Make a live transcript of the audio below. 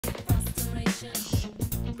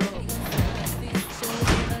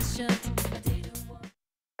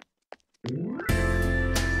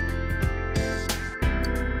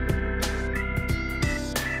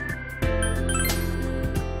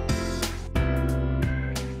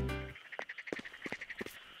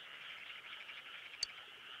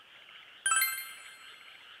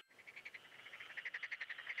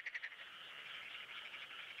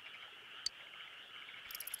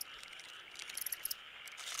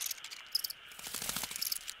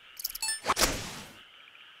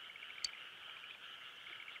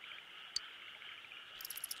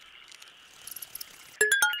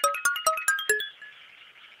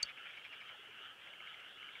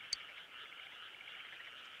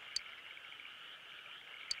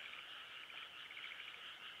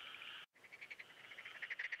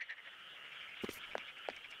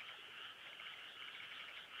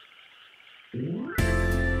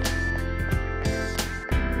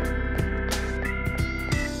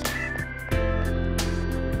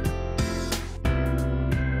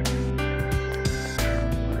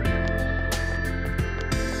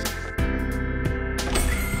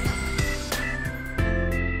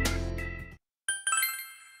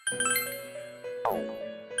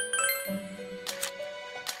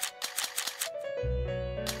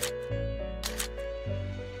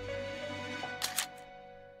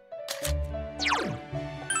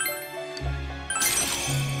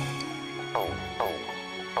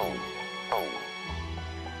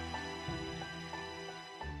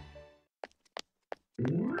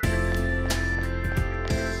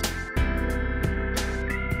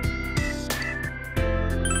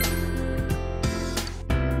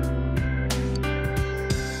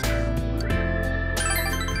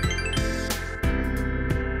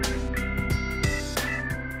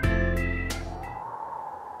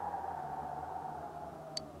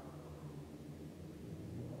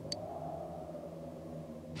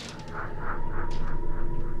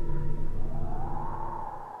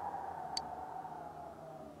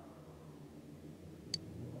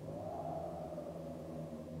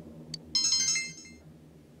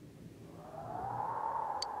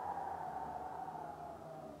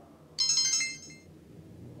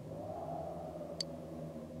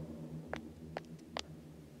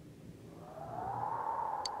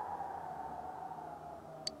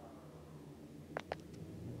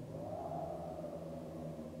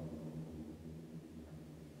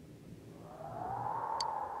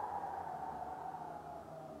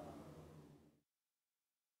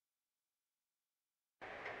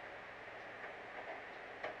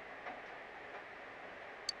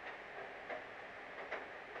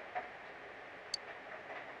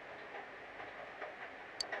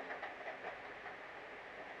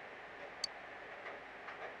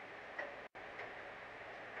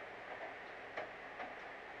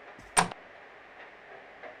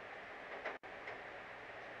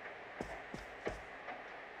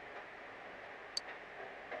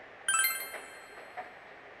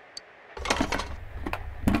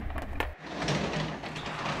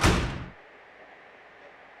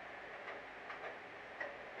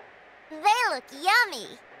They look yummy.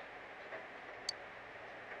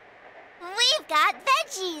 We've got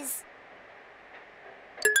veggies.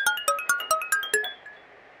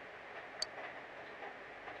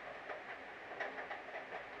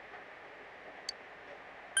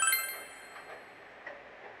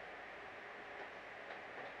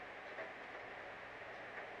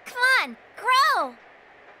 Come on, grow.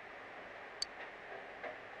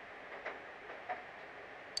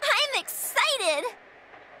 I'm excited.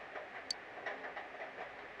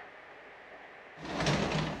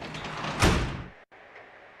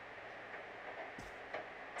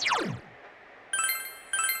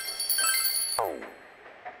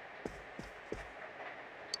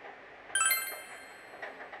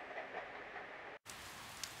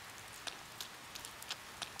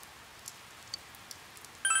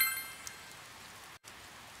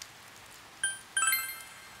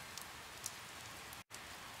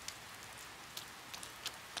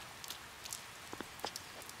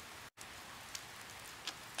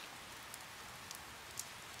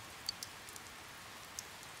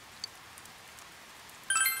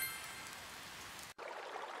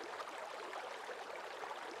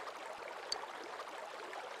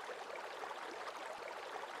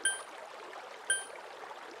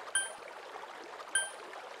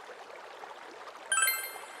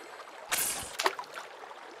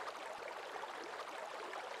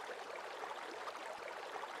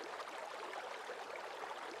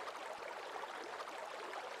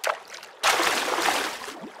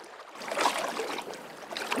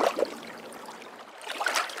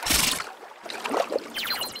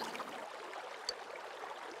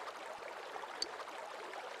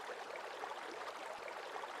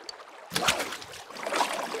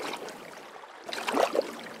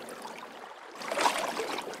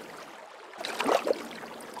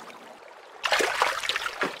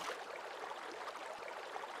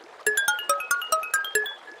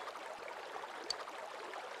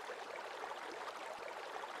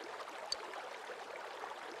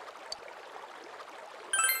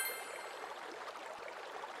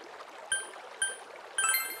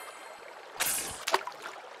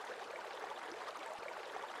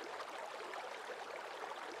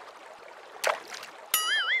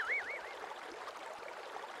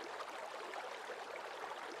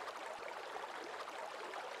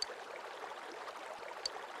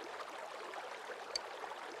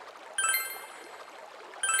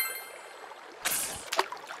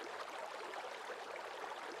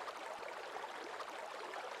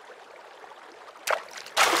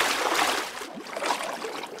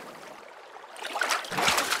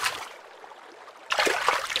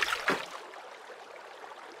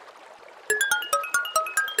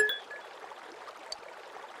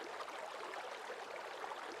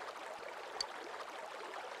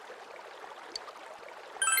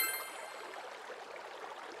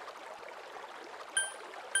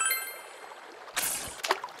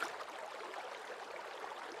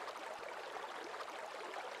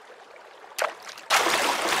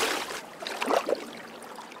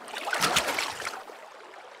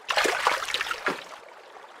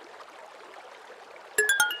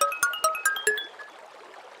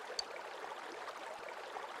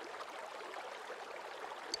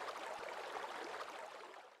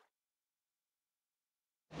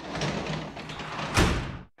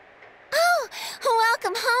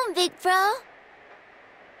 big bro?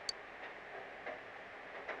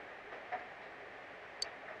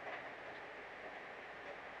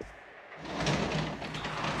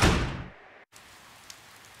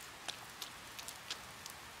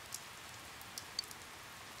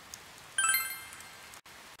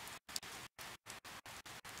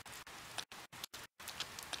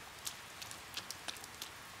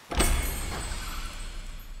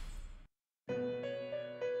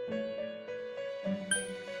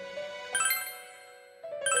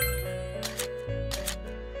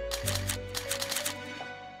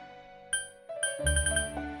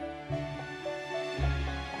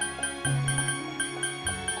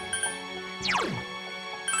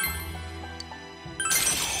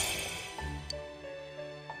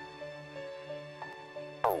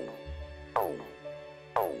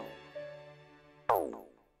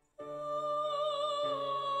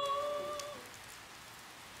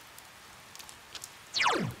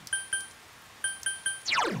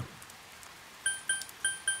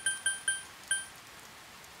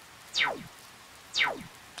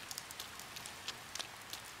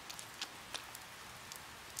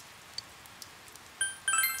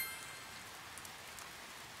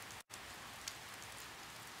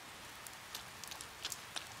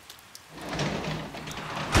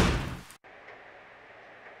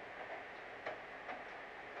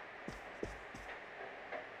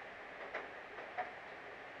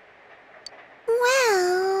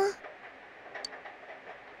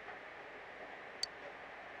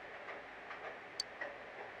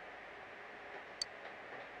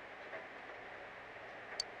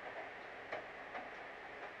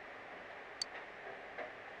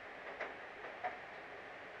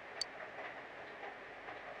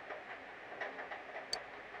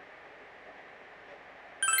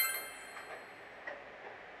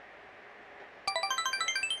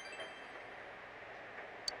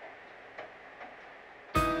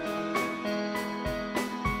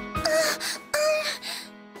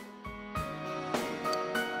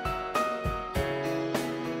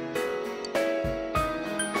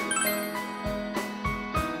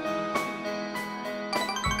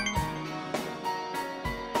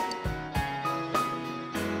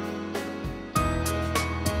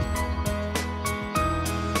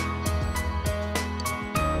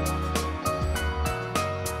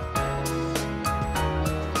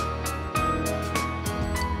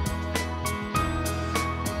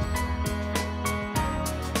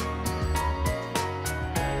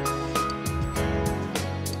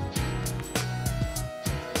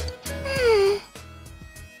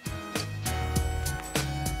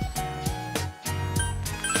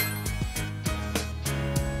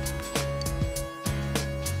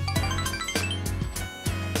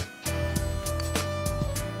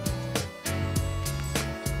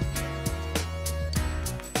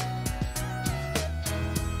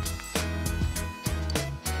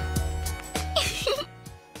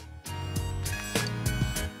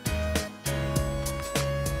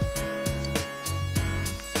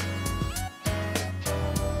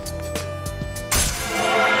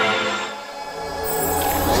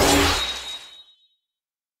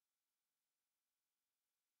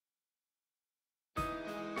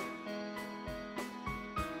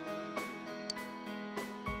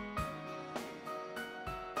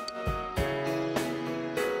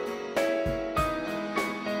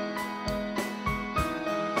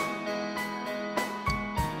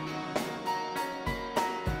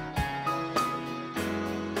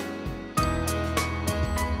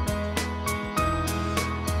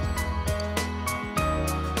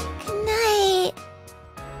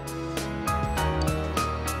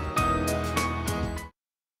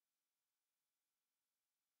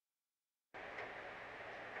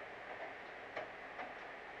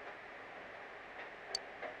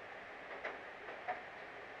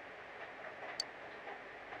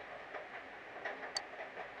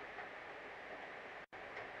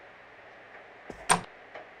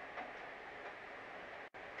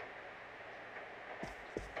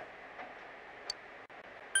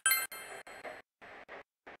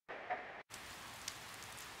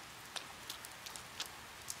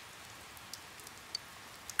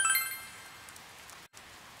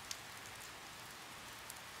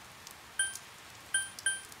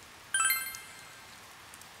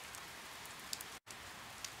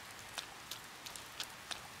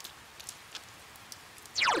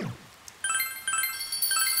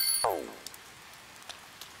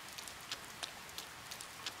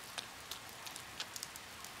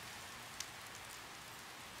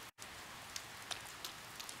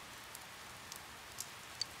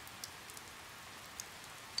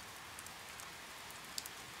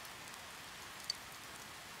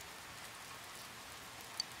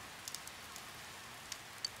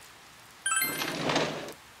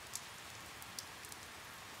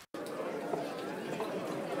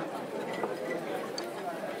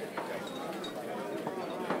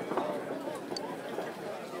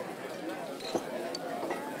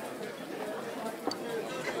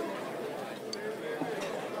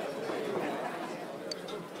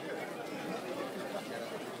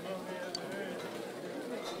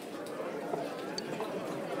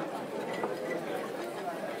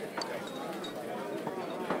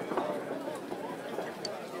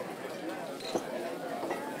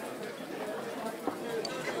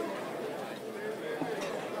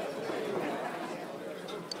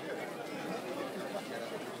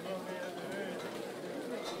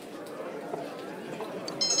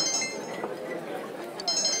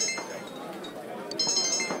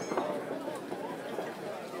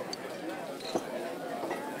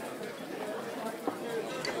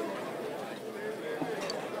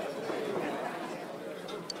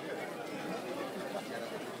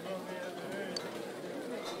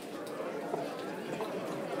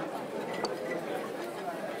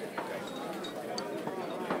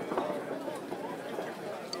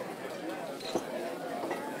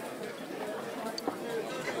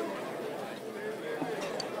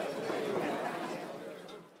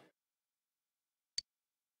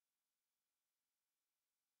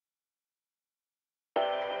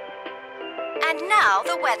 And now,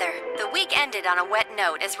 the weather. The week ended on a wet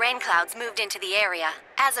note as rain clouds moved into the area.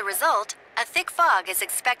 As a result, a thick fog is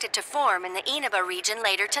expected to form in the Inaba region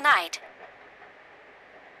later tonight.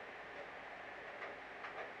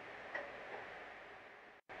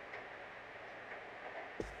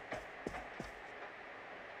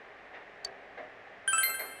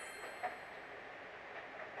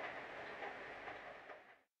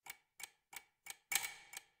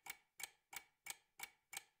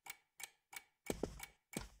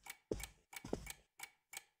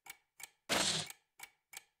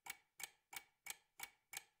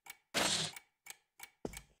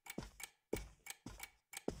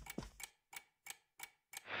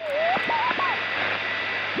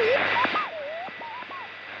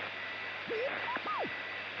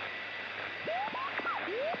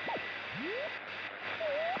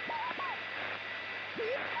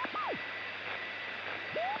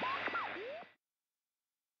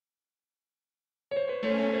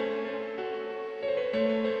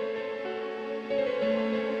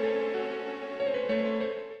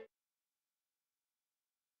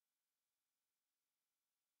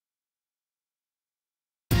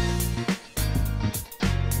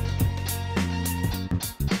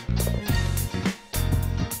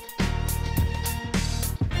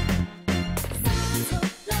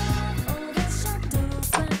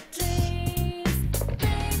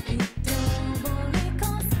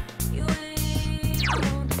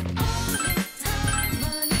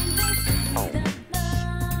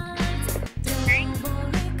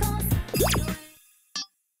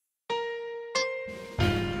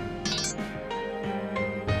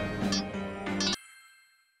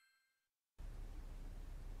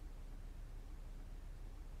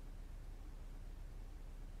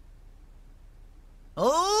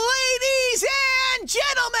 Ladies and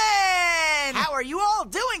gentlemen! How are you all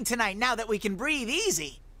doing tonight now that we can breathe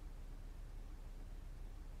easy?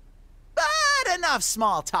 But enough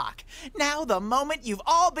small talk. Now the moment you've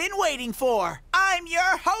all been waiting for. I'm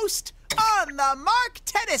your host, On the Mark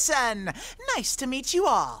Tennyson. Nice to meet you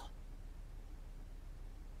all.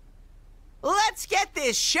 Let's get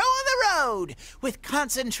this show on the road. With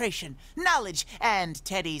concentration, knowledge, and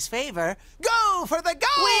Teddy's favor, go for the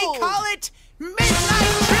gold! We call it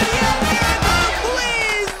Midnight Trivia Miracle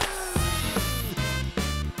Quiz!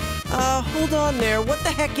 Hold on there. What the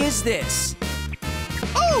heck is this?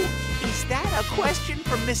 Oh, is that a question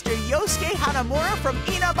from Mr. Yosuke Hanamura from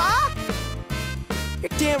Inaba?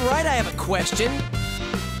 You're damn right I have a question.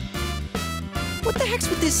 What the heck's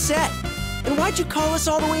with this set? And why'd you call us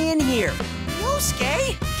all the way in here?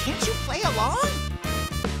 Yosuke, can't you play along?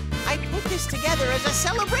 I put this together as a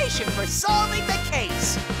celebration for solving the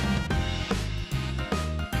case.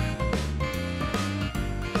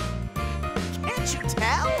 Can't you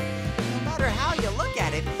tell? No matter how you look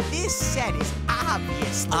at it, this set is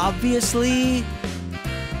Obviously?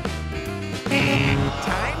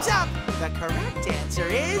 Time's up. The correct answer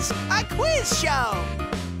is a quiz show.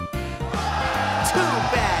 Too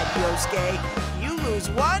bad, Yosuke. You lose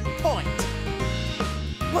 1 point.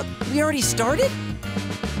 What, we already started?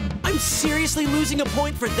 I'm seriously losing a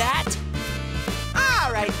point for that?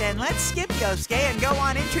 All right, then, let's skip Yosuke and go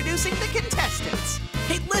on introducing the contestants.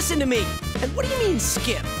 Hey, listen to me. And what do you mean,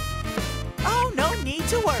 skip? Oh, no need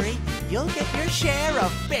to worry. You'll get your share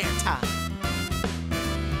of bear time.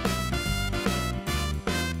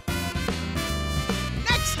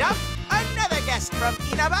 Next up, another guest from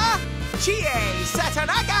Inaba, Chie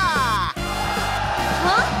Satonaka.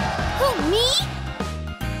 Huh? Who, me?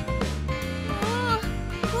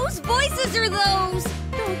 Whose voices are those?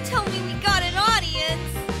 Don't tell me we got an audience.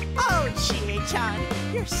 Oh, Chie-chan,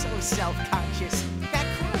 you're so self-conscious. That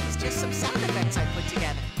crowd is just some sound effects I put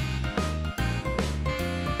together.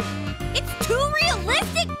 It's too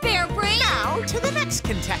realistic, Bear Brain. Now to the next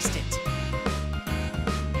contestant.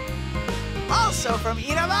 Also from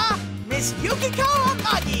Inaba, Miss Yukiko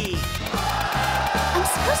Amagi. I'm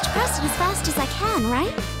supposed to press it as fast as I can,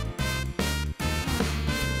 right?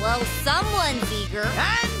 Well, someone's eager.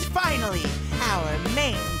 And finally, our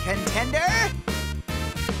main contender.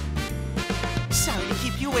 Sorry to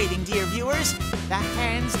keep you waiting, dear viewers. The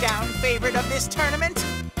hands-down favorite of this tournament.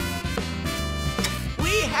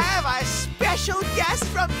 We have a special guest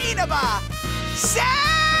from Inaba,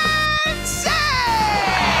 Sensei!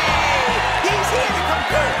 He's here to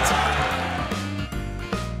compete.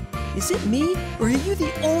 Is it me, or are you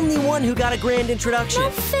the only one who got a grand introduction?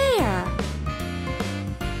 Not fair.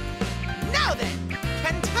 Now then,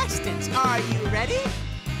 contestants, are you ready?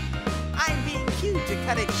 I'm being cued to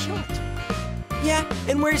cut it short. Yeah,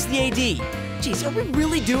 and where's the AD? Geez, are we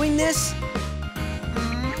really doing this?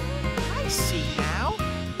 I see now.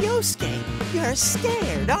 Yosuke, you're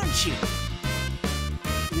scared, aren't you?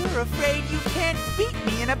 You're afraid you can't beat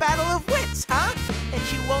me in a battle of wits, huh? And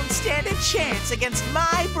you won't stand a chance against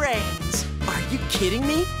my brains. Are you kidding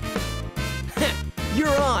me?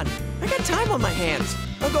 You're on. I got time on my hands.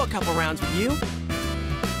 I'll go a couple rounds with you.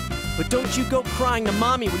 But don't you go crying to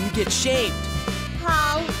Mommy when you get shamed.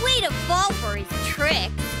 Oh, way to fall for his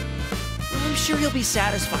trick. I'm sure he'll be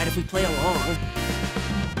satisfied if we play along.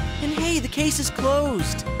 And hey, the case is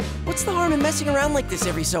closed. What's the harm in messing around like this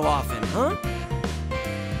every so often, huh?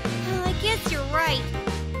 Well, I guess you're right.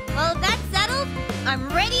 Well, if that's settled, I'm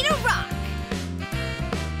ready to rock.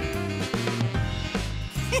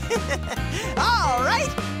 All right,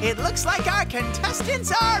 it looks like our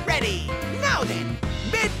contestants are ready. Now then,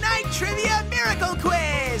 Midnight Trivia Miracle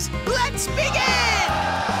Quiz! Let's begin!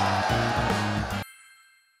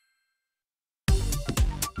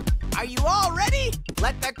 Are you all ready?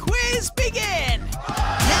 Let the quiz begin!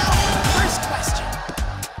 Now, first question.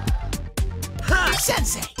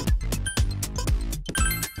 Sensei.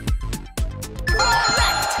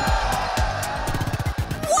 Correct!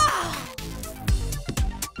 Wow!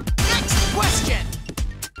 Next question.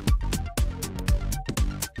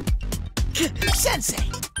 Sensei.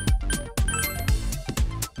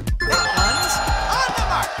 That one's on the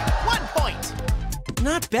mark. 1 point.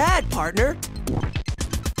 Not bad, partner.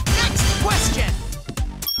 Next question.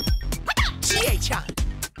 Chie-chan.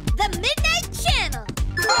 The Midnight Channel.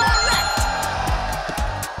 Correct.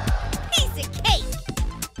 Piece of cake.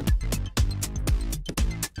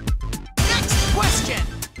 Next question.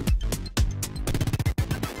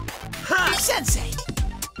 Sensei.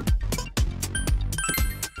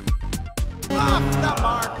 Off the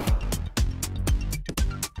mark.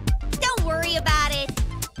 Don't worry about it.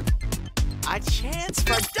 A chance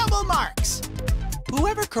for double marks.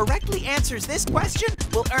 Whoever correctly answers this question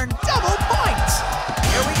will earn double points.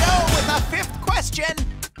 Here we go with the fifth question.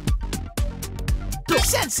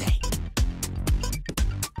 Sensei.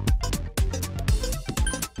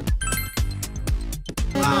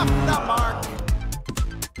 Off the mark.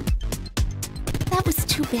 That was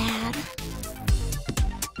too bad.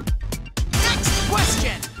 Next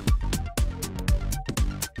question.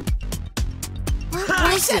 Where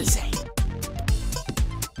was he? Sensei.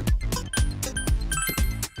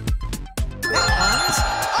 That one's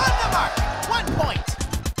on the mark. 1 point.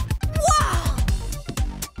 Wow!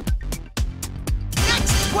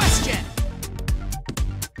 Next question.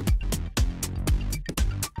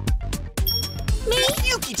 Me?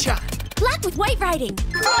 Yuki-chan. Black with white writing.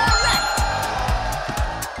 Correct.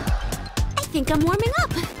 I think I'm warming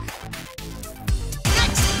up.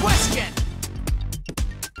 Next question.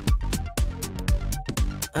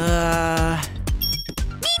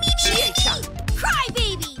 Me. Chie-chan. Cry,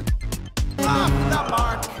 baby. Off the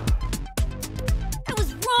mark. I was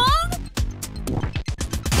wrong.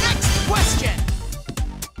 Next question.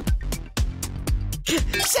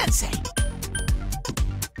 Sensei.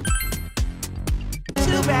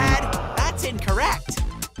 Too bad. That's incorrect.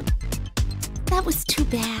 That was too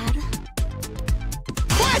bad.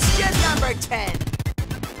 Question number 10.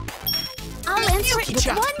 I'll answer it with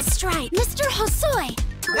Yuki-chan. one strike. Mr. Hosoi.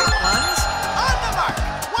 That one's on the mark.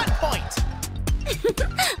 1 point.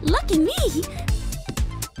 Lucky me.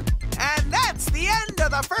 And that's the end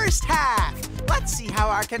of the first half. Let's see how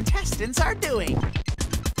our contestants are doing.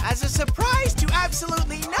 As a surprise to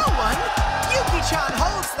absolutely no one, Yuki-chan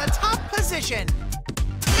holds the top position.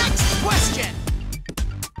 Next question.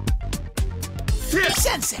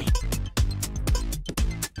 Sensei.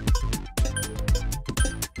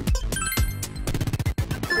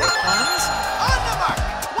 That one's on the mark.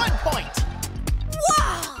 1 point.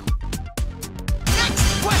 Wow! Next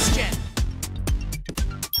question.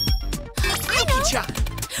 Yuki-chan.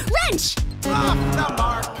 Wrench! Off the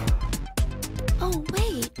mark. Oh,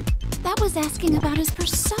 wait. That was asking about his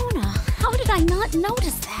persona. How did I not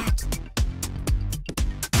notice that?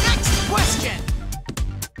 Next question.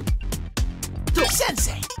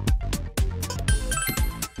 Sensei.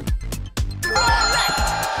 Correct.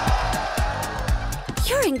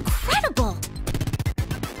 You're incredible.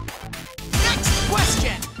 Next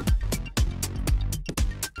question.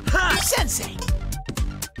 Sensei.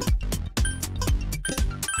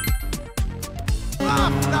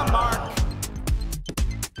 Off the mark.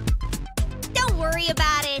 Don't worry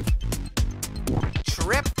about it.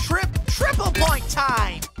 Triple point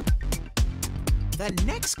time. The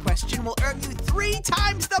next question will earn you 3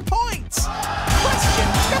 times the points. Question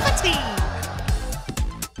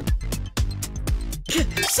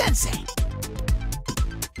 15. Sensei.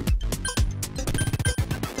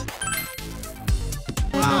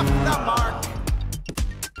 Off the mark.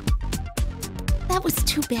 That was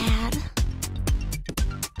too bad.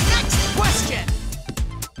 Next question!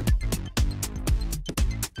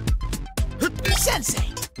 Sensei!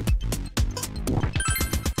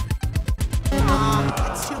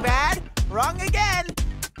 That's too bad. Wrong again.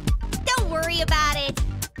 Don't worry about it.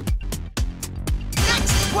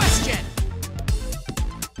 Next question!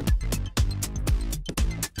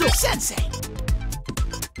 Sensei!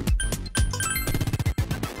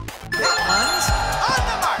 That one's on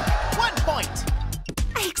the mark. 1 point.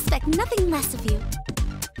 I expect nothing less of you.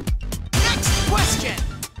 Next question!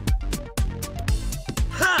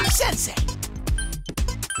 Sensei!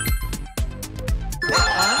 That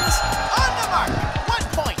one's on the mark. 1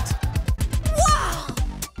 point. Wow!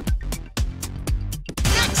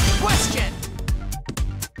 Next question!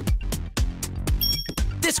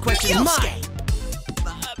 This question's Yosuke. mine.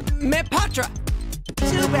 Mepatra.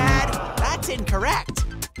 Too bad. That's incorrect.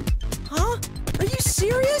 Huh? Are you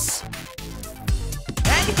serious?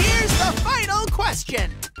 And here's the final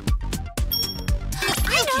question.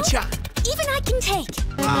 I know. Yuki-chan. Even I can take.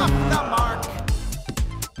 Off the mark.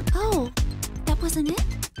 Oh, that wasn't it?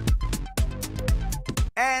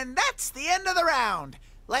 And that's the end of the round.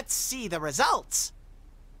 Let's see the results.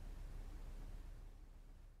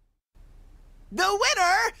 The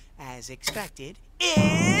winner, as expected,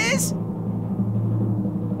 is...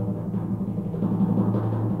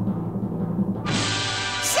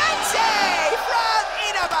 Sensei from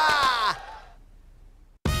Inaba!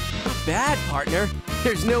 Not bad, partner.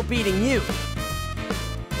 There's no beating you.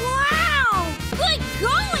 Wow! Good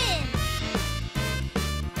going!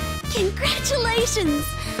 Congratulations!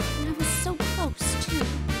 And I was so close, too.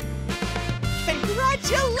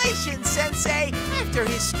 Congratulations, Sensei! After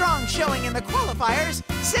his strong showing in the qualifiers,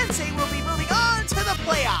 Sensei will be moving on to the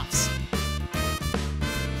playoffs.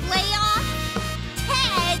 Playoff?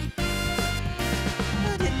 Ted!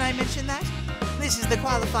 Oh, didn't I mention that? This is the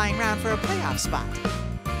qualifying round for a playoff spot.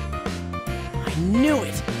 I knew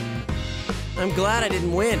it. I'm glad I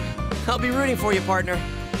didn't win. I'll be rooting for you, partner.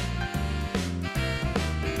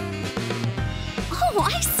 Oh,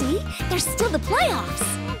 I see. There's still the playoffs.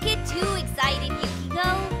 Don't get too excited,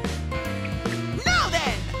 Yukiko. Now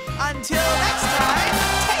then, until next time,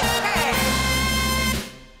 take care!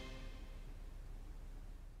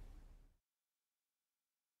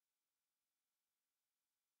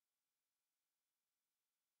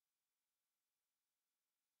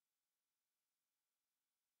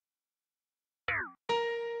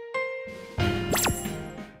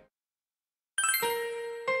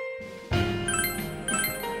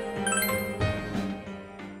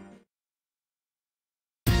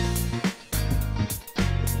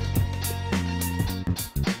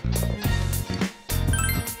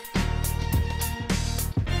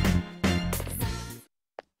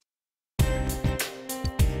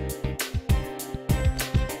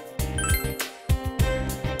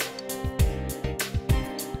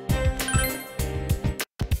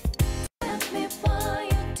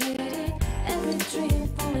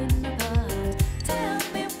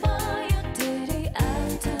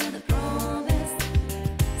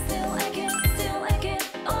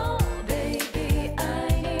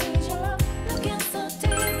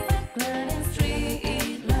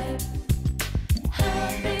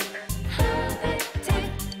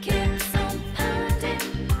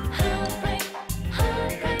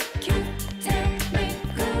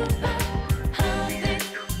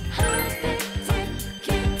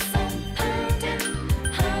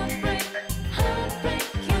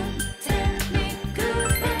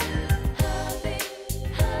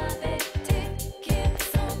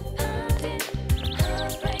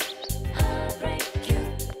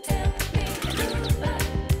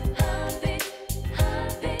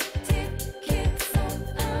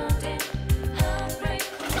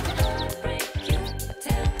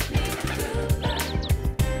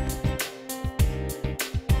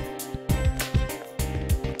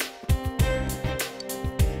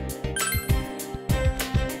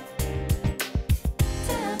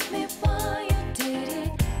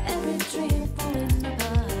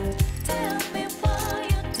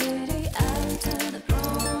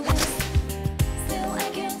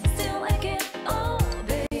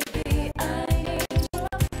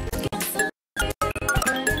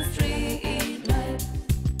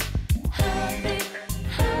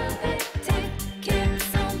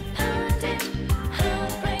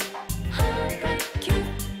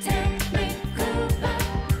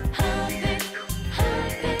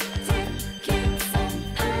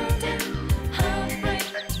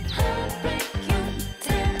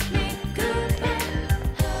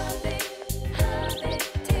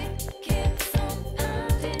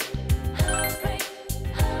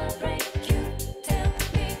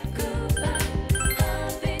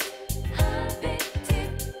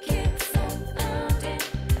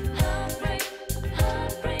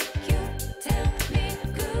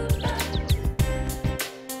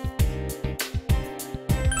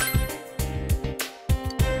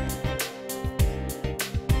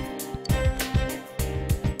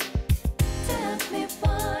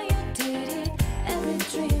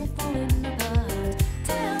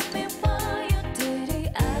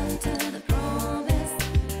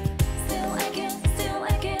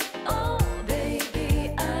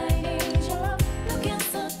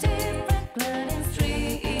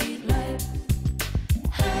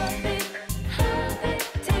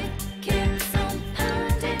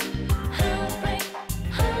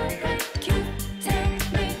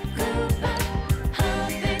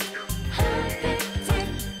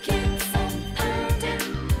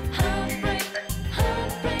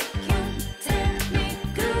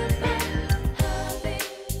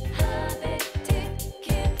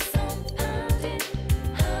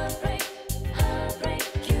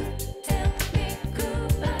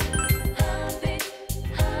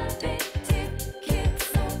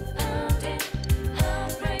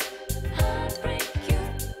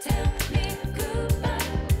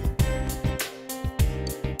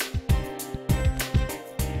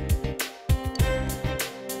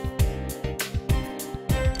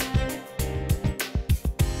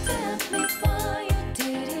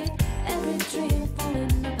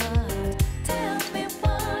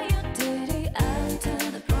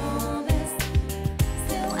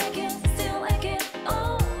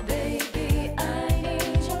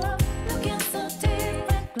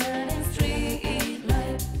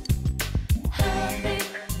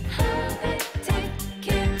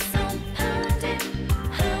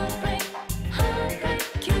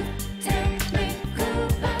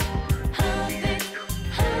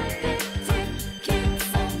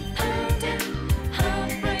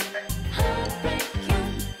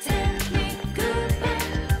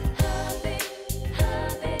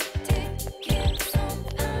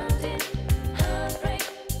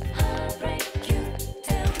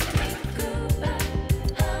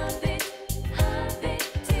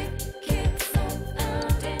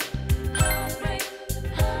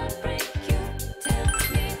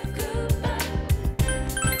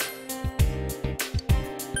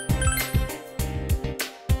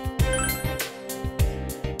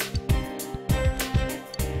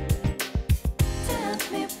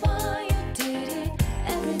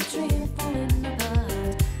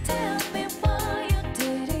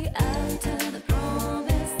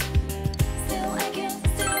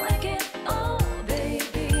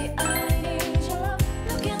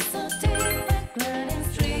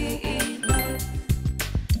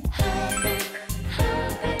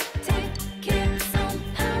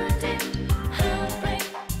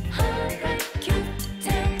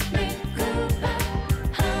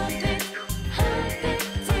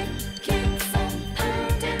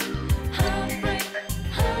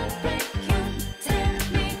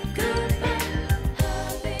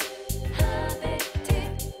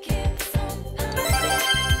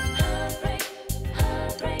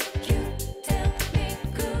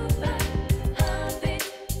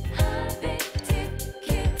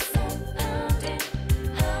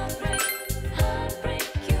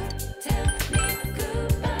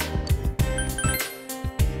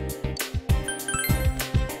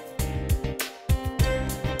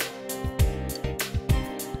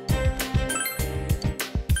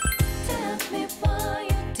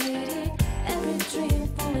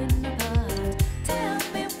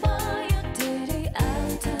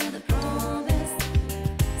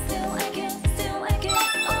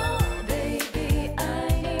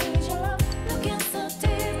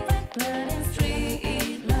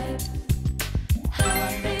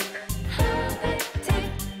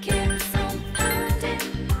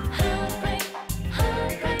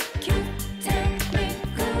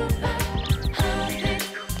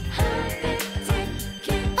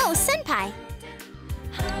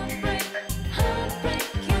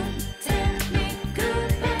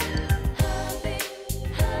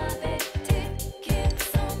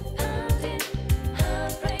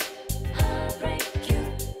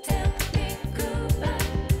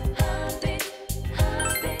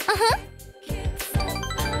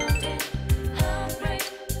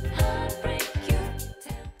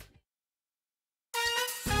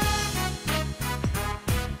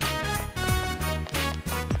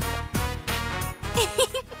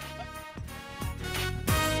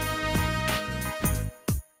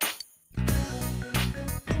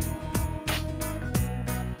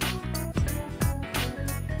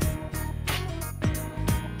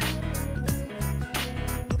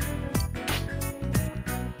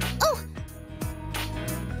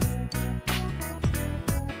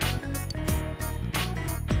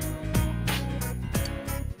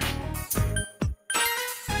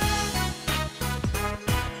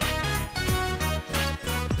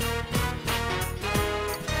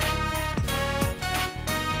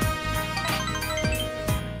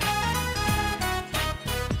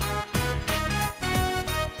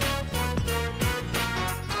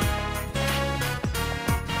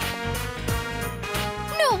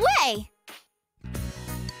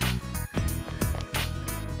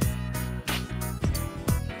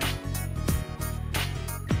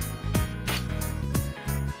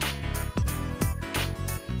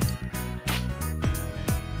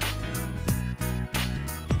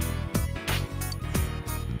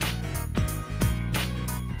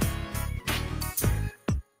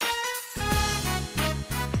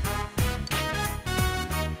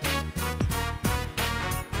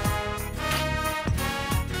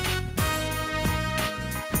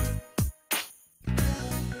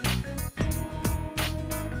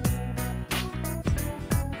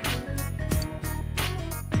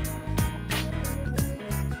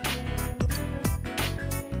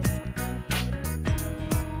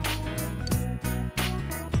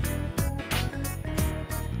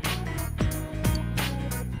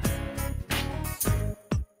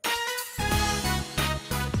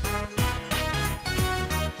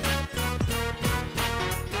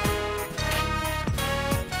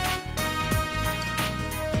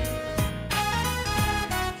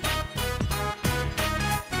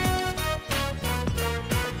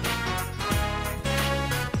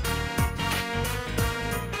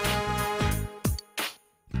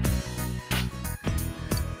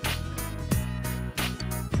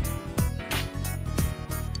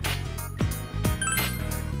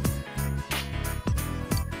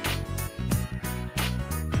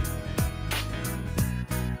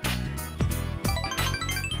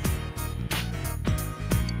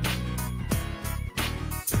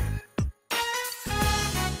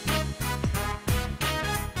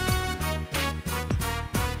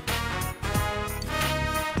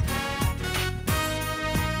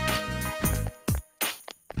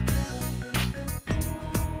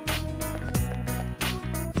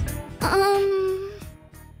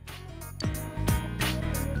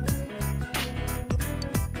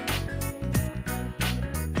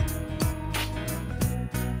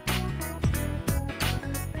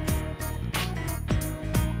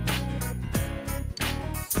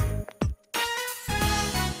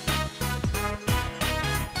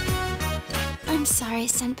 I'm sorry,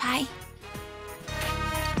 Senpai.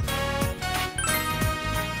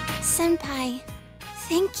 Senpai,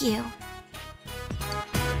 thank you.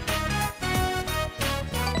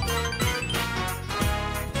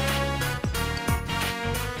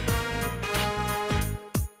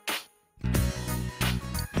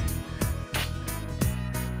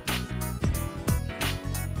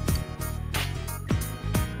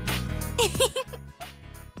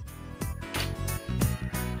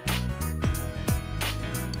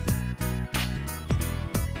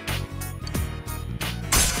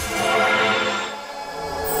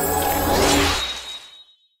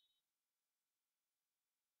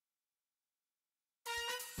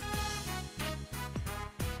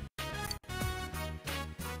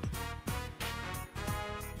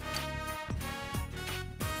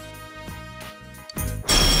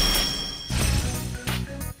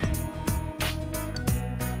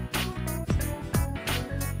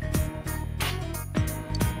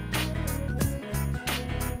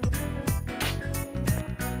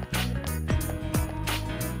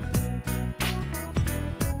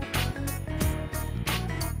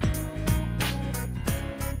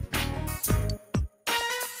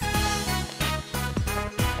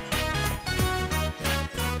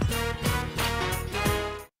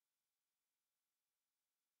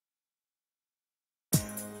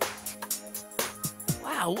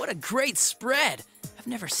 Wow, what a great spread! I've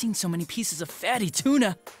never seen so many pieces of fatty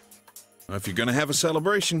tuna. Well, if you're gonna have a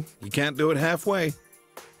celebration, you can't do it halfway.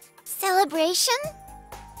 Celebration?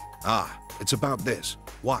 Ah, it's about this.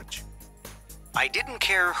 Watch. I didn't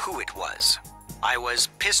care who it was. I was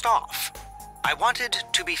pissed off. I wanted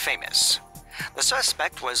to be famous. The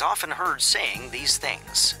suspect was often heard saying these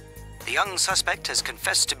things. The young suspect has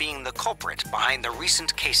confessed to being the culprit behind the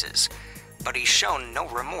recent cases, but he's shown no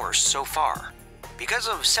remorse so far. Because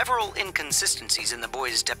of several inconsistencies in the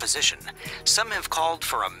boy's deposition, some have called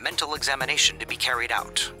for a mental examination to be carried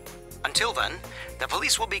out. Until then, the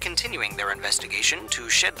police will be continuing their investigation to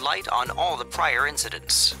shed light on all the prior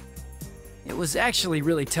incidents. It was actually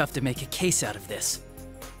really tough to make a case out of this.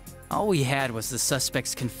 All we had was the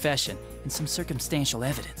suspect's confession and some circumstantial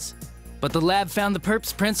evidence. But the lab found the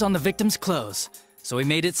perp's prints on the victim's clothes, so we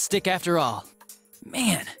made it stick after all.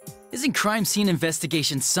 Man, isn't crime scene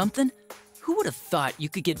investigation something? Who would have thought you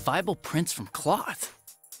could get viable prints from cloth?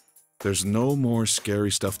 There's no more scary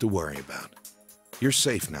stuff to worry about. You're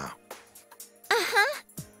safe now.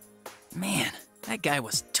 Man, that guy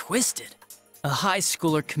was twisted. A high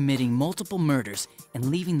schooler committing multiple murders and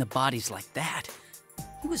leaving the bodies like that.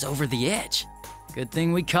 He was over the edge. Good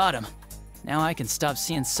thing we caught him. Now I can stop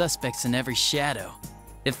seeing suspects in every shadow.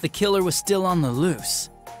 If the killer was still on the loose.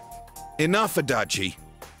 Enough, Adachi.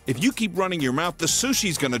 If you keep running your mouth, the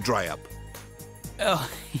sushi's gonna dry up. Oh,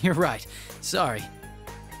 you're right. Sorry.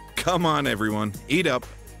 Come on, everyone. Eat up.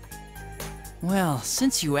 Well,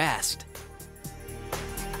 since you asked.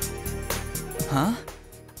 Huh?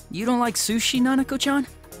 You don't like sushi, Nanako-chan?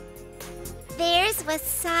 There's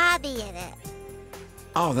wasabi in it.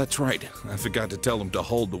 Oh, that's right. I forgot to tell them to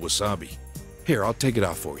hold the wasabi. Here, I'll take it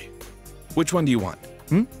off for you. Which one do you want?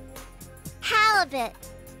 Halibut.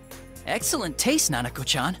 Excellent taste,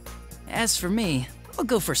 Nanako-chan. As for me, I'll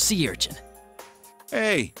go for sea urchin.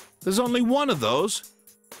 Hey, there's only one of those.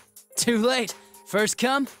 Too late. First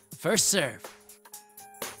come, first serve.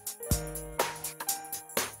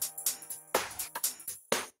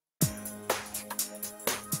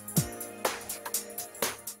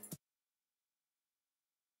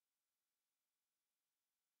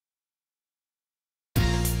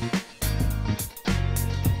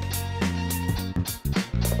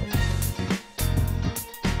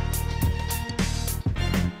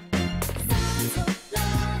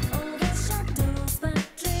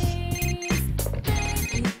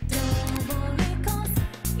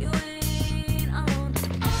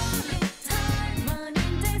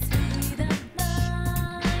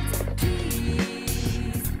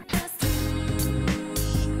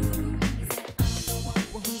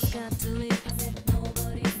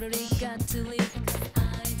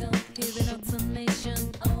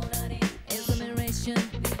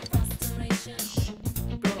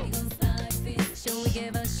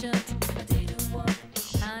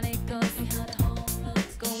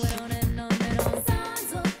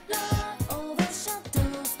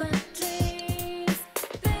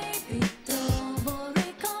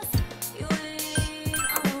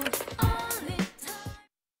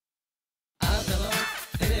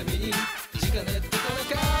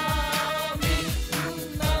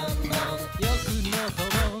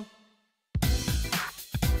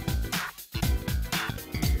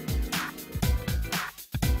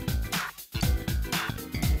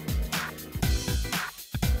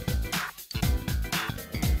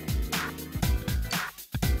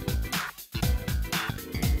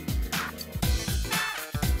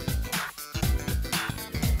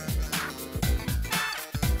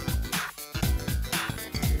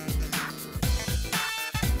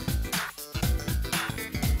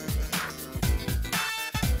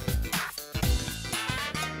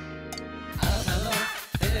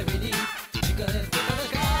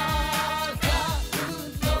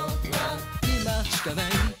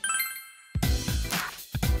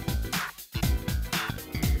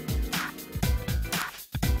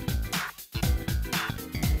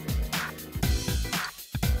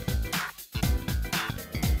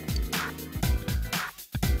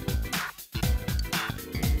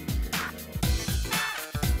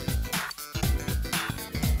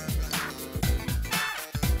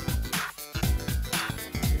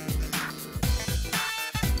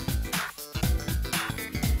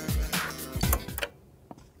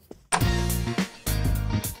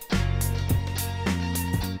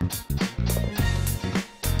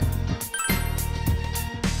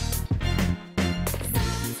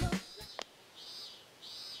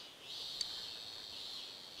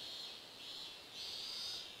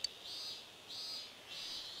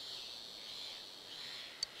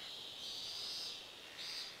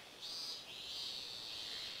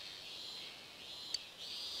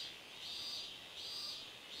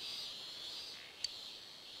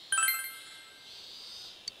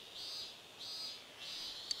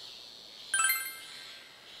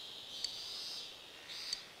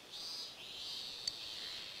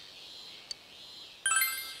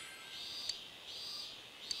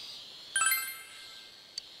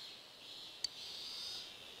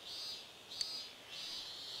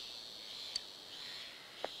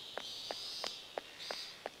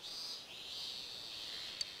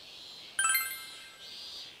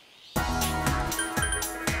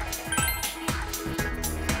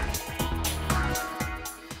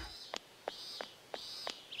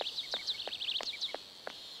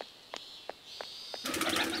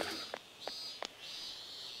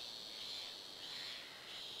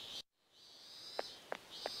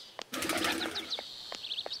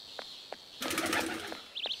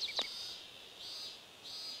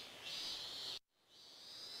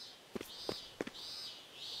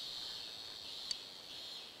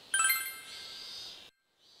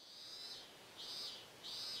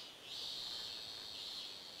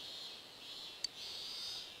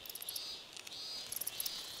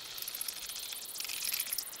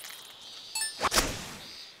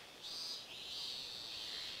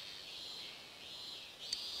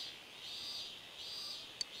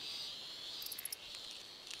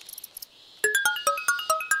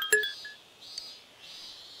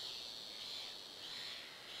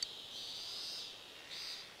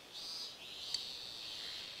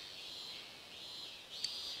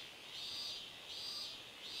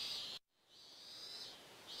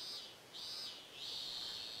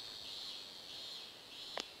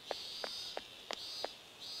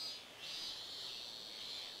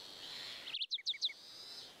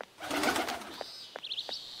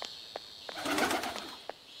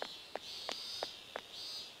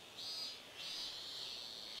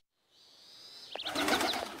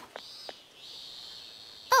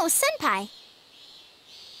 Oh, Senpai.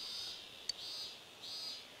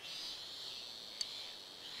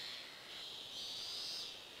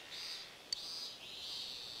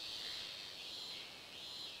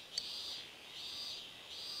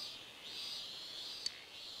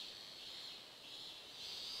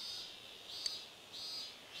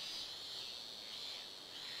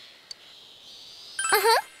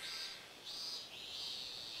 Uh-huh.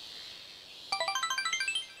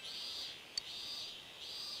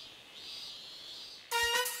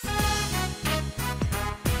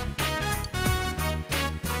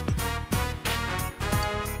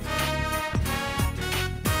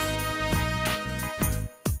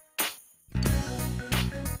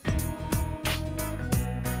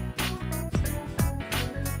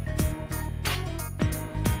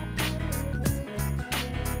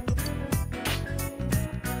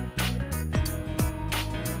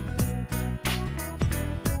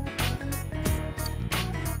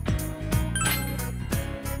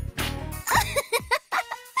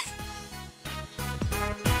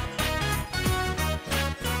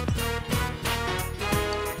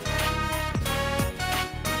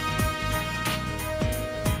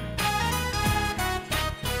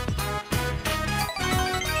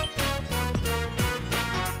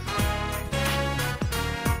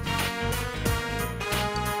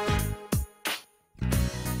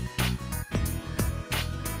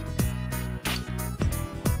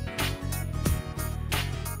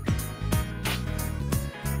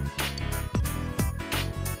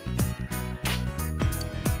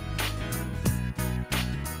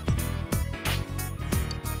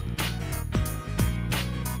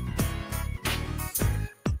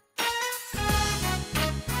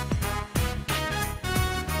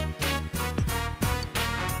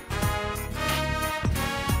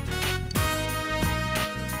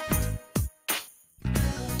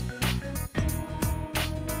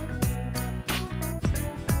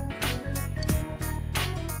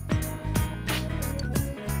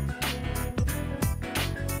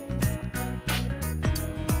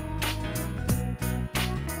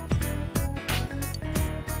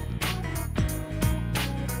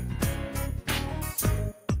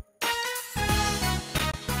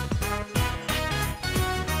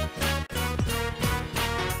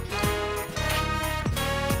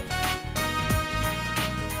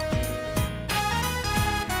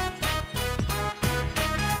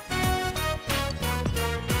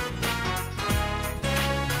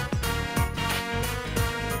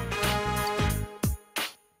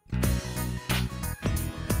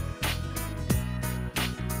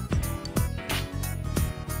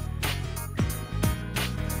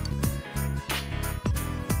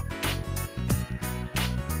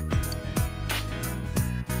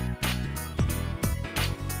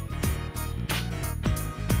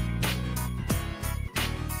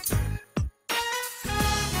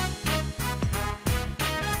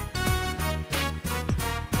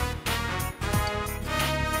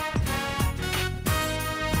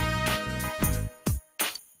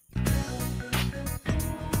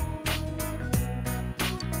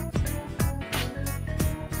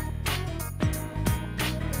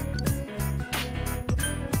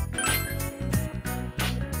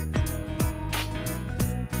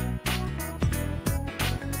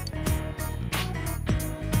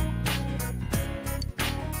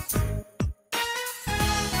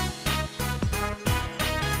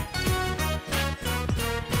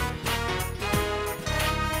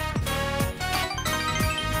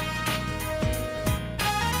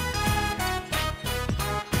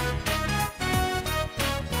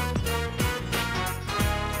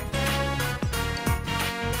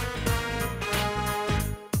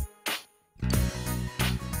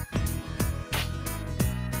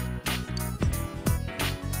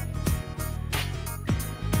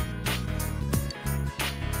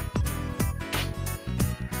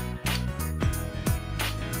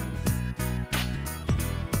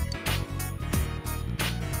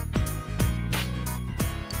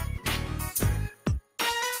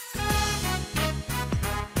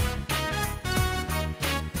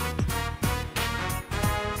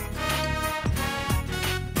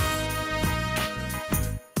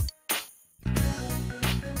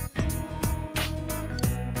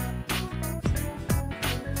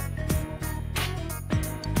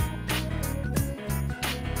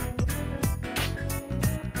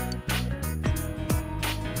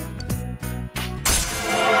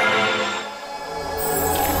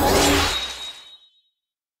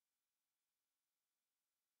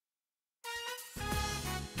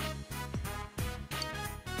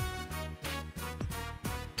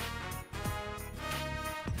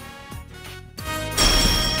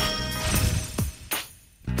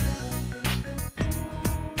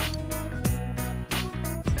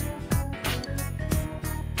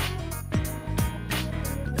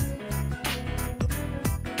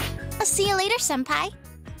 I'll see you later, Senpai.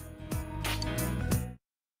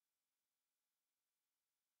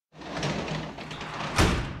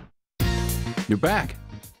 You're back.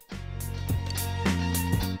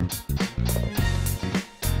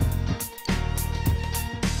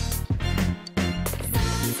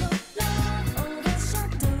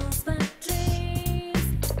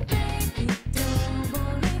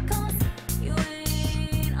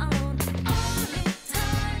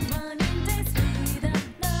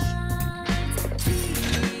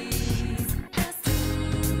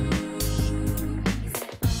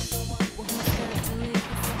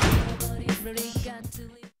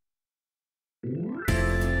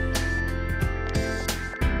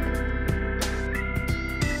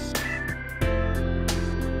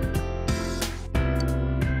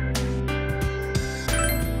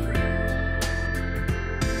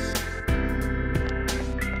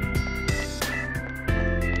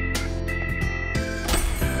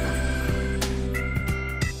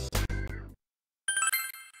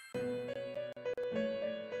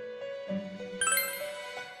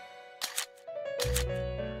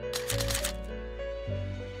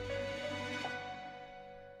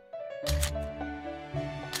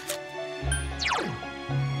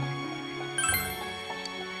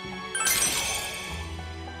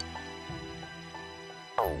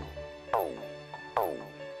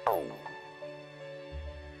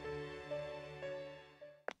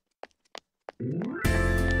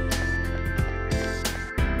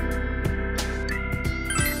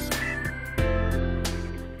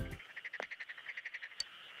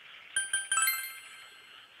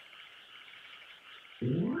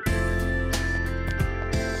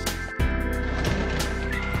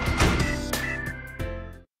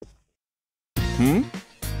 Hmm?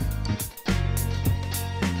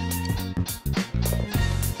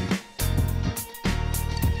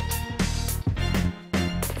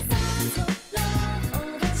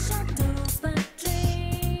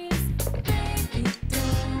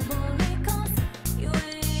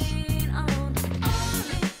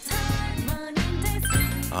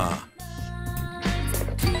 Ah.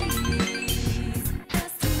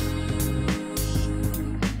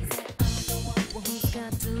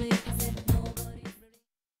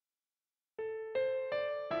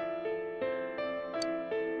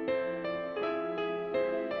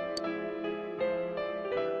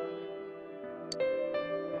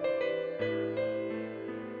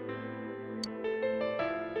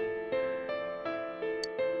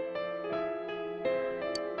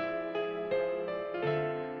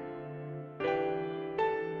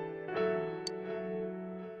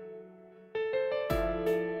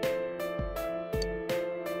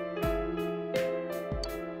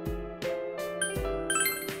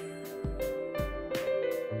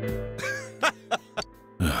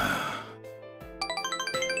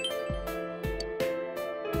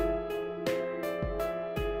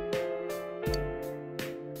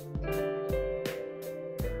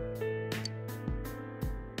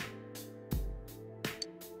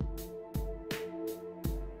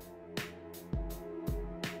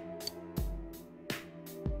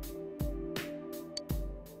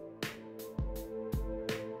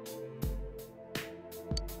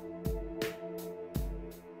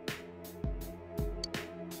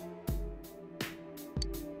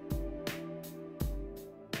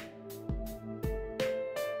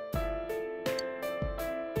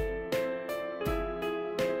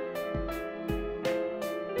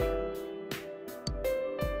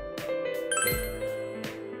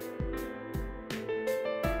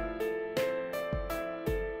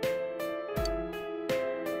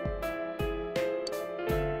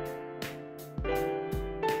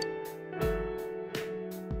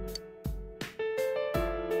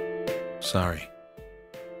 Sorry.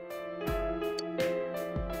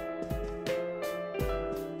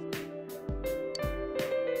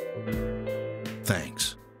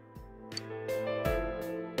 Thanks.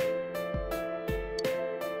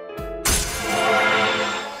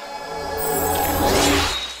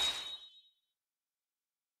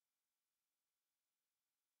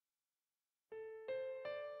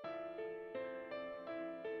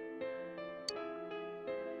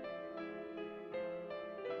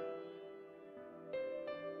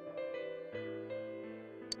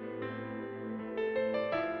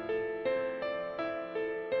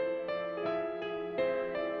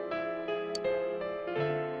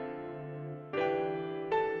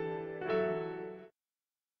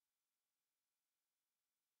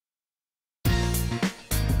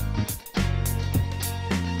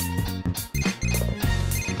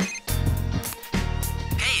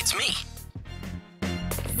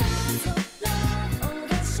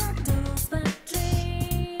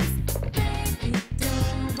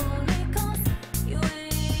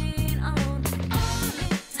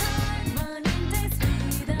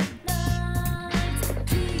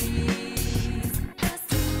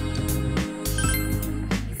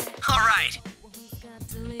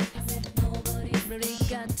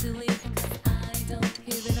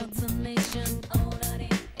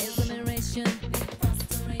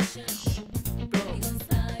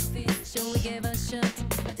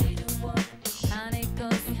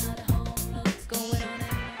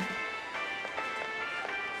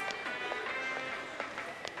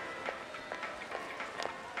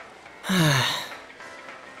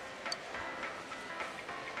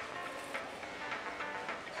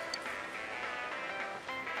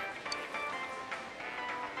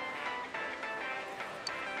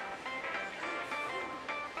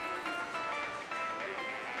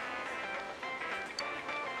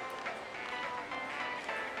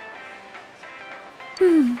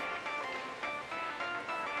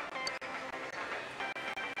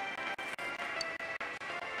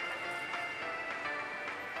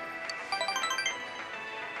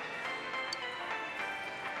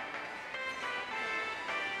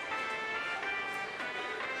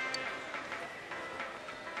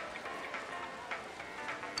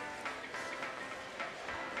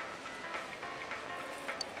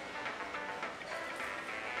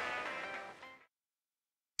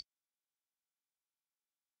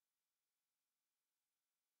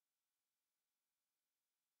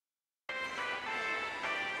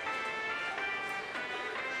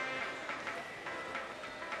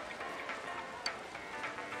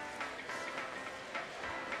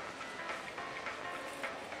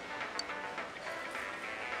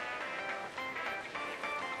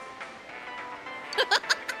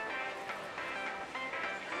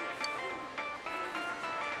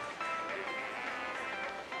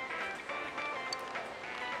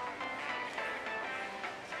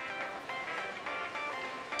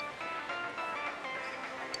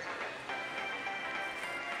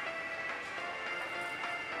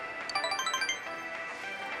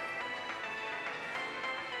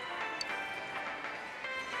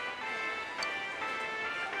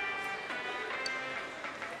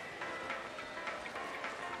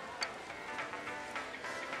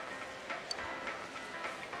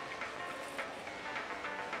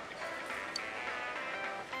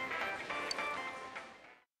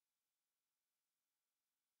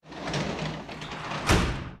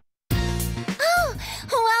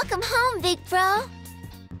 Welcome home, big bro.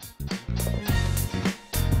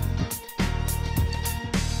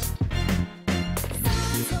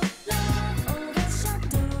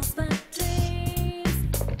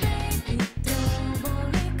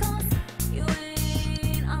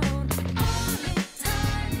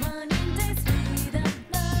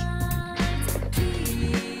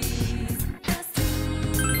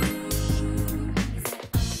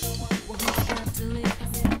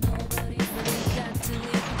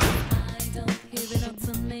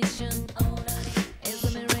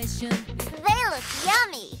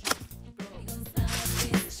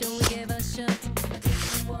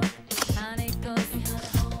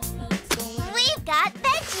 We've got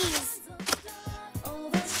veggies.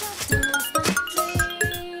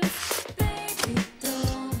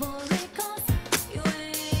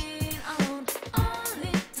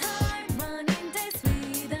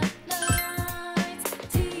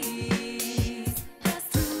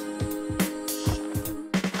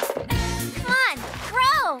 Come on,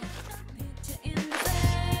 grow.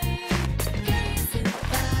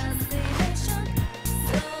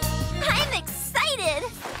 I'm excited.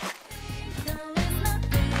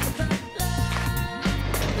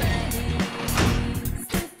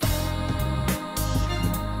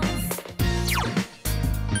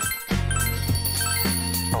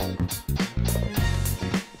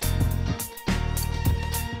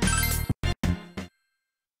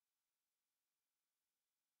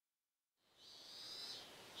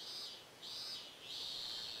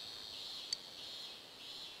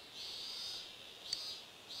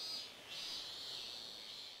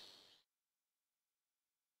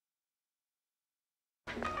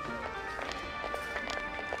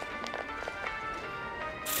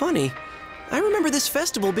 Funny, I remember this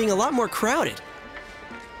festival being a lot more crowded.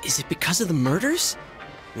 Is it because of the murders?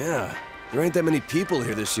 Yeah, there ain't that many people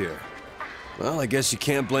here this year. Well, I guess you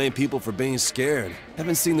can't blame people for being scared.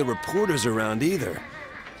 Haven't seen the reporters around either.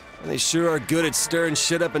 And they sure are good at stirring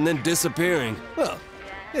shit up and then disappearing. Well,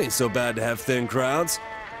 it ain't so bad to have thin crowds.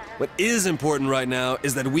 What is important right now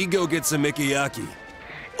is that we go get some ikayaki.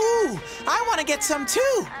 Ooh, I want to get some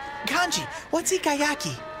too. Kanji, what's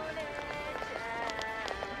ikayaki?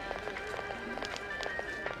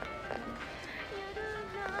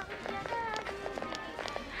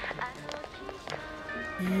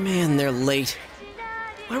 Man, they're late.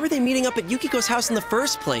 Why were they meeting up at Yukiko's house in the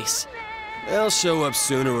first place? They'll show up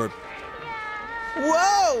sooner or...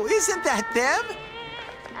 Whoa, isn't that them?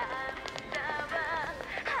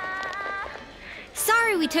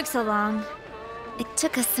 Sorry we took so long. It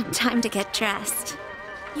took us some time to get dressed.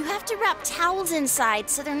 You have to wrap towels inside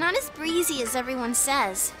so they're not as breezy as everyone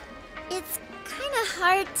says. It's kind of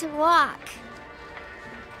hard to walk.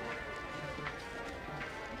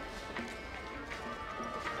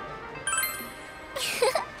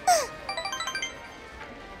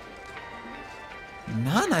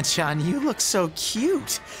 Nana-chan, you look so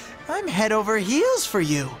cute. I'm head over heels for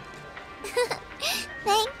you.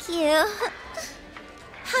 Thank you.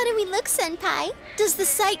 How do we look, Senpai? Does the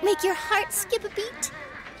sight make your heart skip a beat?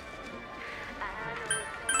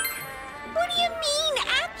 What do you mean,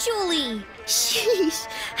 actually? Sheesh,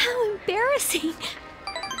 how embarrassing.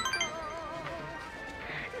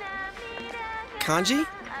 Kanji,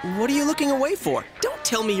 what are you looking away for? Don't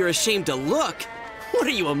tell me you're ashamed to look. What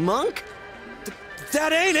are you, a monk?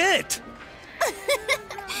 That ain't it!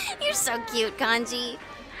 You're so cute, Kanji.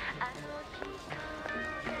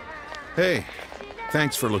 Hey,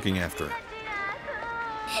 thanks for looking after her.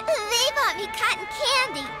 They bought me cotton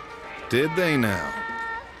candy. Did they now?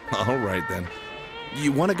 All right then.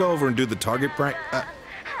 You want to go over and do the target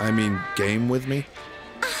game with me?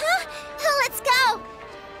 Uh-huh. Let's go.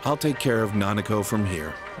 I'll take care of Nanako from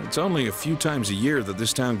here. It's only a few times a year that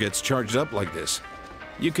this town gets charged up like this.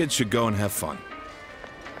 You kids should go and have fun.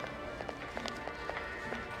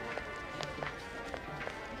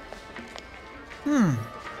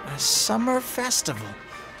 A summer festival.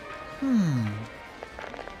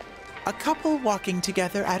 A couple walking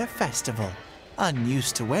together at a festival.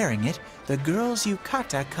 Unused to wearing it, the girl's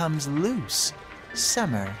yukata comes loose.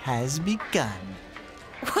 Summer has begun.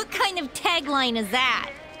 What kind of tagline is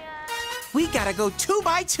that? We gotta go 2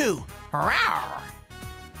 by 2. Rawr!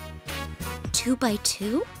 2 by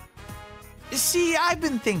 2? See, I've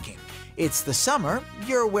been thinking. It's the summer,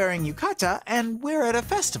 you're wearing yukata, and we're at a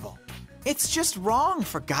festival. It's just wrong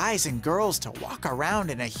for guys and girls to walk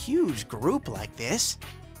around in a huge group like this.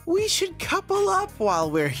 We should couple up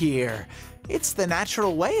while we're here. It's the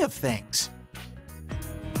natural way of things.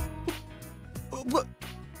 What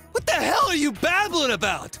the hell are you babbling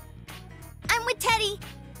about? I'm with Teddy.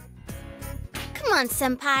 Come on,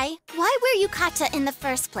 Senpai. Why wear yukata in the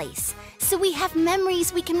first place? So we have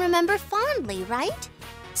memories we can remember fondly, right?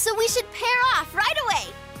 So we should pair off right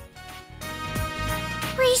away.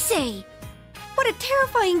 Rise! What a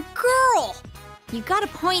terrifying girl! You got a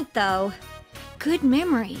point, though. Good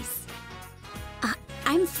memories.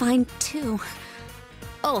 I'm fine, too.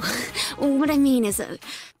 Oh, what I mean is,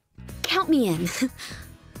 count me in.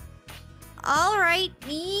 All right,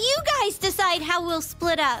 you guys decide how we'll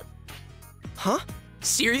split up. Huh?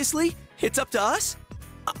 Seriously? It's up to us?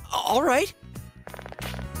 All right.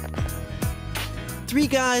 3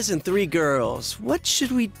 guys and 3 girls. What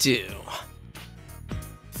should we do?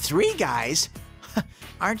 3 guys?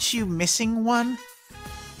 Aren't you missing one?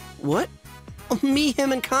 What? Me,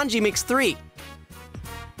 him, and Kanji makes 3.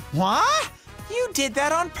 What? You did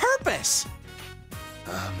that on purpose.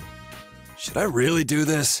 Should I really do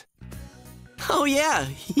this? Oh yeah,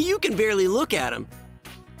 you can barely look at him.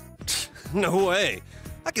 No way.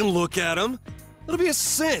 I can look at him. It'll be a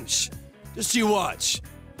cinch. Just you watch.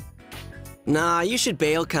 Nah, you should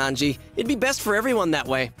bail, Kanji. It'd be best for everyone that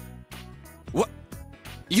way. What?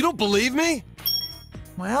 You don't believe me?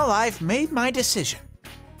 Well, I've made my decision.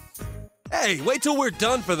 Hey, wait till we're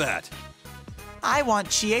done for that. I want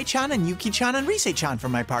Chie-chan and Yuki-chan and Rise-chan for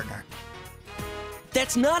my partner.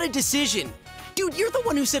 That's not a decision. Dude, you're the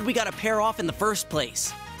one who said we gotta pair off in the first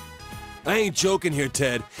place. I ain't joking here,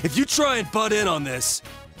 Ted. If you try and butt in on this...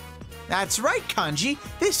 That's right, Kanji.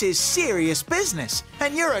 This is serious business,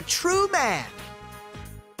 and you're a true man.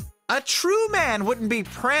 A true man wouldn't be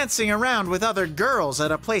prancing around with other girls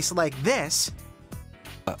at a place like this.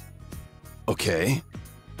 Okay.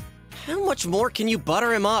 How much more can you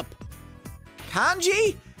butter him up?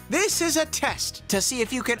 Kanji, this is a test to see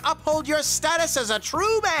if you can uphold your status as a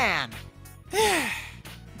true man.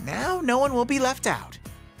 Now no one will be left out.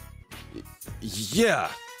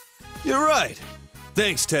 Yeah, you're right.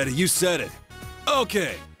 Thanks, Teddy, you said it.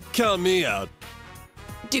 Okay, count me out.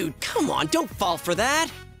 Dude, come on, don't fall for that.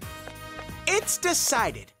 It's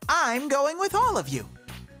decided. I'm going with all of you.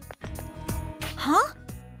 Huh?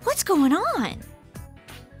 What's going on?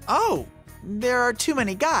 Oh, there are too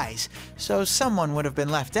many guys, so someone would have been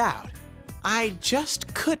left out. I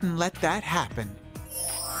just couldn't let that happen.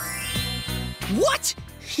 What?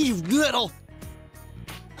 You little...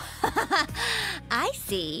 I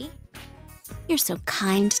see. You're so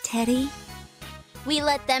kind, Teddy. We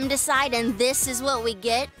let them decide and this is what we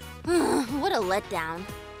get? What a letdown.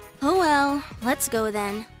 Oh well, let's go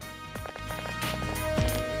then.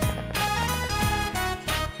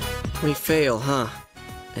 We fail, huh?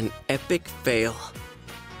 An epic fail.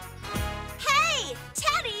 Hey,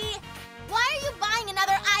 Teddy! Why are you buying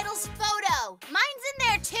another idol's photo? Mine's in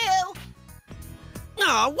there too.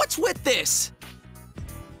 Aw, what's with this?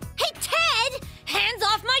 Hey, Ted! Hands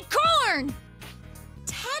off my corn!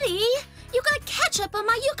 Teddy, you got ketchup on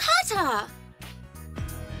my yukata.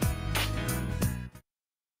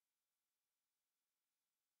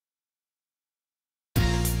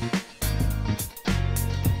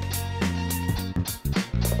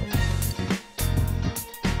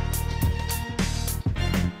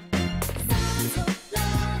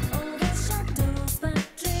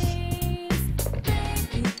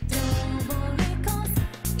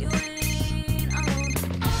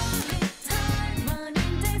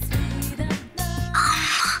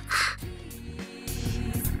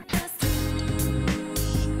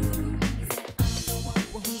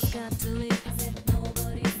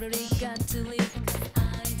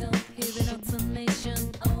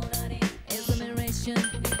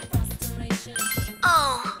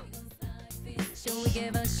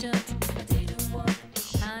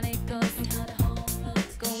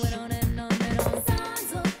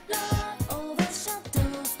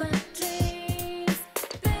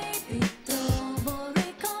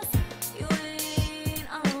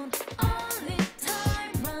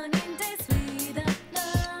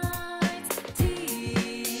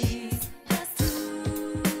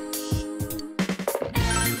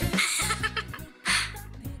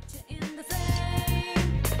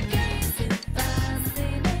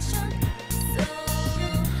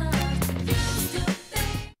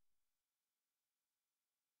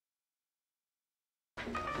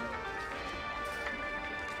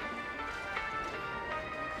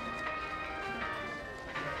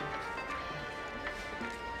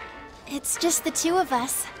 It's just the two of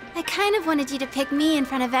us. I kind of wanted you to pick me in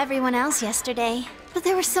front of everyone else yesterday. But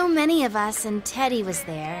there were so many of us and Teddy was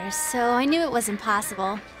there, so I knew it was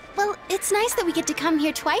impossible. Well, it's nice that we get to come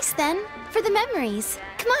here twice then, for the memories.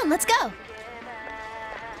 Come on, let's go.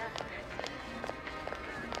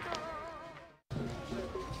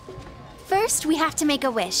 First, we have to make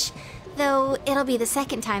a wish. Though, it'll be the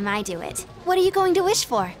second time I do it. What are you going to wish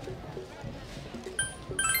for?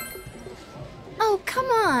 Oh, come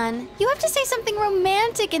on. You have to say something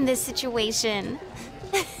romantic in this situation.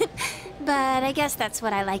 But I guess that's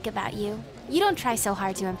what I like about you. You don't try so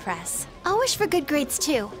hard to impress. I'll wish for good grades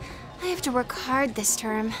too. I have to work hard this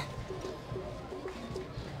term.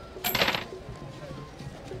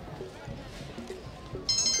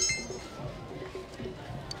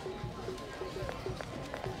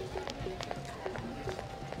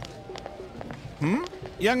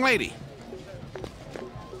 Young lady.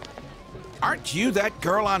 Aren't you that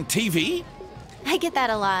girl on TV? I get that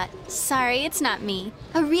a lot. Sorry, it's not me.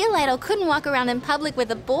 A real idol couldn't walk around in public with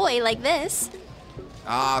a boy like this.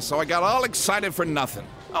 Ah, so I got all excited for nothing.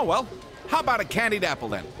 Oh well, how about a candied apple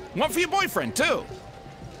then? One for your boyfriend, too.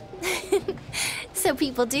 So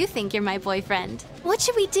people do think you're my boyfriend. What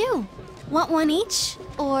should we do? Want one each?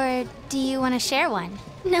 Or do you want to share one?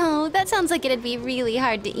 No, that sounds like it'd be really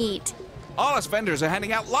hard to eat. All us vendors are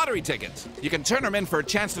handing out lottery tickets. You can turn them in for a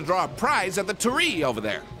chance to draw a prize at the tree over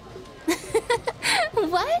there.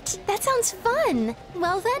 What? That sounds fun.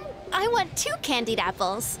 Well then, I want 2 candied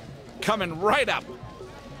apples. Coming right up.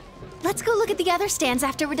 Let's go look at the other stands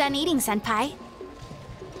after we're done eating, Senpai.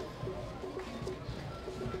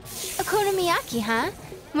 Okonomiyaki, huh?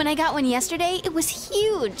 When I got one yesterday, it was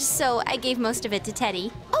huge, so I gave most of it to Teddy.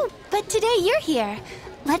 Oh, but today you're here.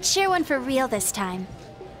 Let's share one for real this time.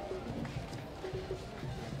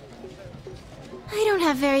 I don't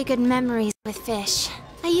have very good memories with fish.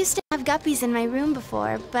 I used to have guppies in my room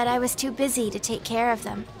before, but I was too busy to take care of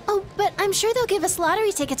them. Oh, but I'm sure they'll give us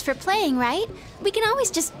lottery tickets for playing, right? We can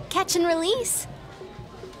always just catch and release.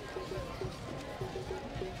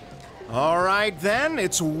 All right, then.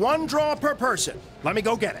 It's 1 draw per person. Let me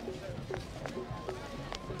go get it.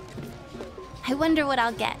 I wonder what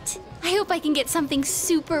I'll get. I hope I can get something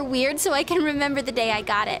super weird so I can remember the day I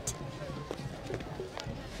got it.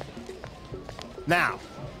 Now,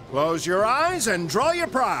 close your eyes and draw your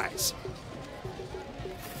prize.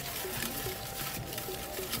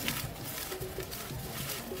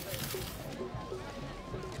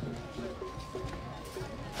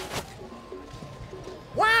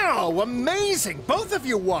 Wow, amazing! Both of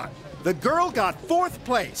you won. The girl got 4th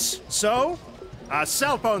place, so a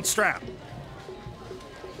cell phone strap.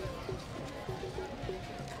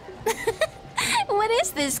 What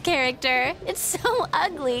is this character? It's so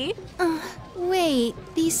ugly. Wait,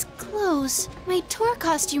 these clothes. My tour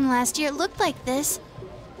costume last year looked like this.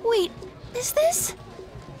 Wait, is this?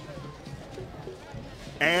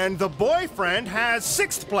 And the boyfriend has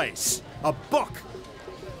 6th place, a book.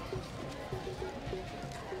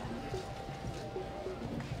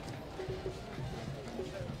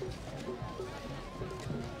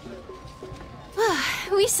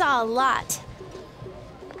 We saw a lot.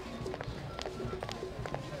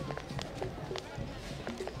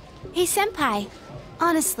 Hey, Senpai.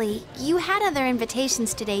 Honestly, you had other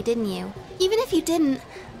invitations today, didn't you? Even if you didn't,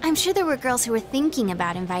 I'm sure there were girls who were thinking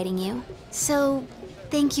about inviting you. So,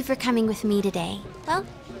 thank you for coming with me today. Well,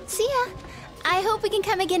 see ya. I hope we can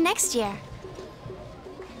come again next year.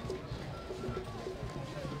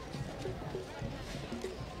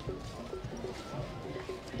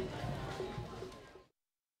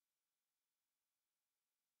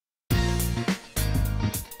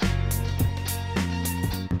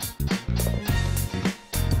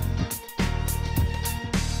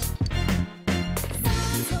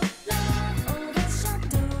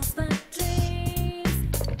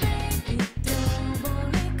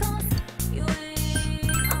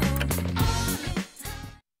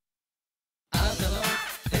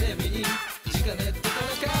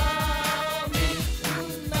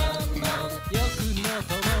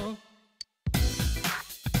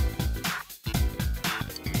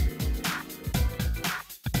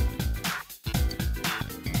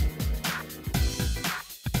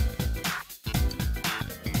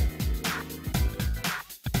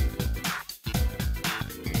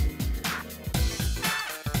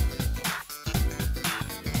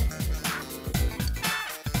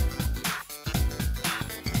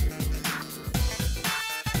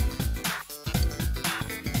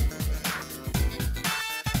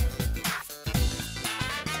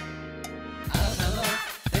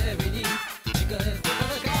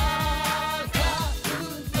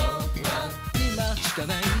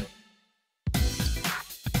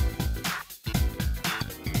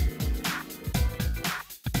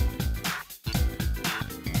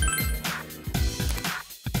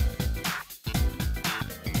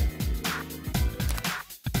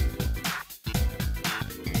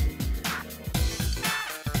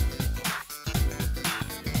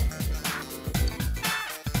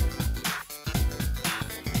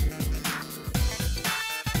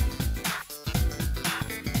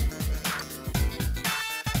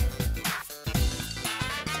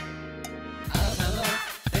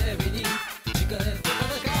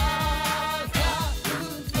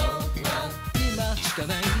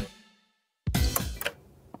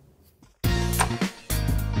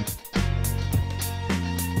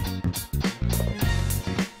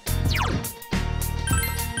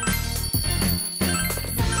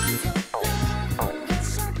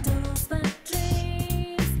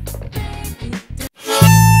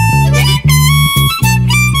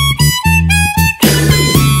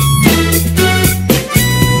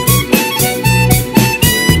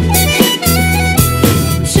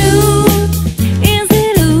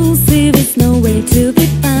 To be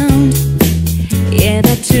found, yeah,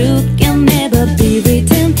 the truth can never be